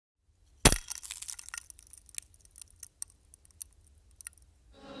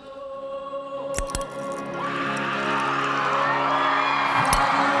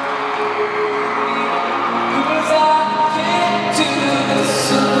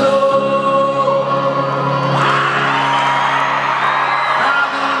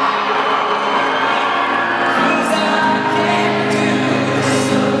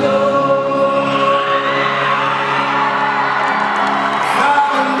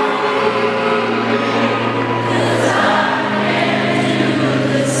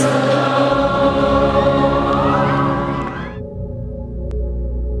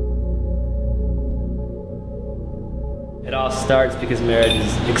starts because marriage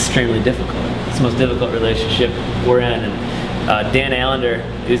is extremely difficult. It's the most difficult relationship we're in. And Dan Allender,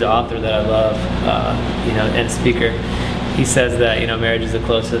 who's an author that I love, and a speaker, he says that marriage is the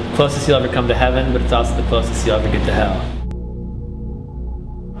closest you'll ever come to heaven, but it's also the closest you'll ever get to hell.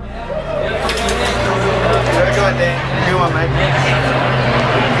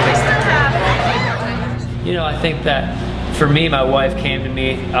 I think that for me, my wife came to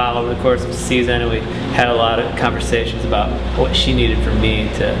me over the course of the season, and we had a lot of conversations about what she needed from me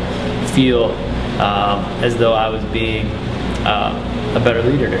to feel as though I was being a better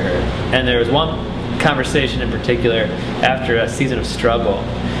leader to her. And there was one conversation in particular after a season of struggle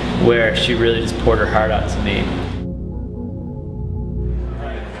where she really just poured her heart out to me.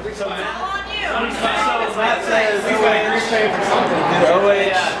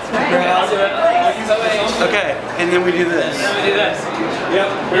 Okay, and then we do this. Yep.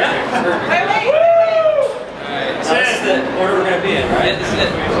 Yeah. Alright, so this is the order we're going to be in, right? Yeah, this is it.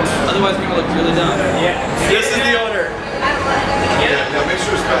 Otherwise we're going to look really dumb. Yeah. This is the order. Yeah, make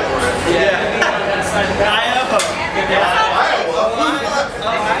sure it's back order. Yeah.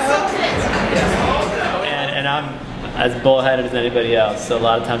 And I'm as bullheaded as anybody else, so a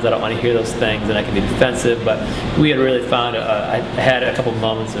lot of times I don't want to hear those things and I can be defensive, but we had really found, I had a couple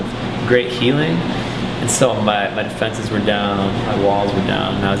moments of great healing, and so my defenses were down, my walls were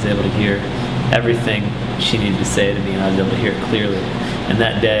down, and I was able to hear everything she needed to say to me, and I was able to hear it clearly. And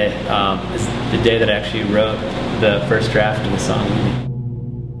that day is the day that I actually wrote the first draft of the song.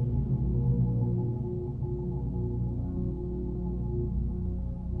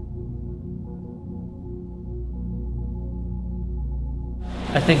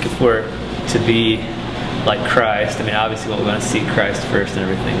 I think if we're to be like Christ, I mean, obviously we want to seek Christ first in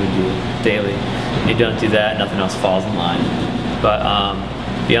everything we do daily. If you don't do that, nothing else falls in line. But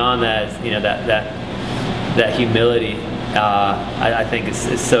beyond that, that humility, I think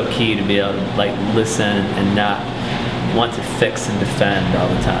is so key to be able to listen and not want to fix and defend all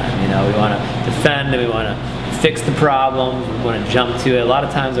the time. We want to defend and we want to fix the problems. We want to jump to it. A lot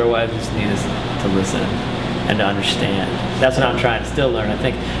of times our wives just need us to listen and to understand. That's what I'm trying to still learn. I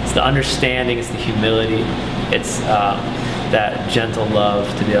think it's the understanding, it's the humility, it's that gentle love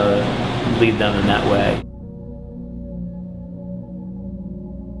to be able to lead them in that way.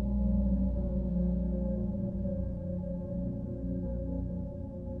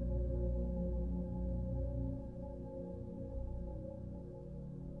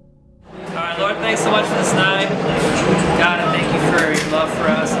 Alright, Lord, thanks so much for this night. God, I thank you for your love for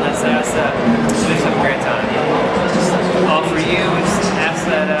us, and I ask that we just have a great time. All for you.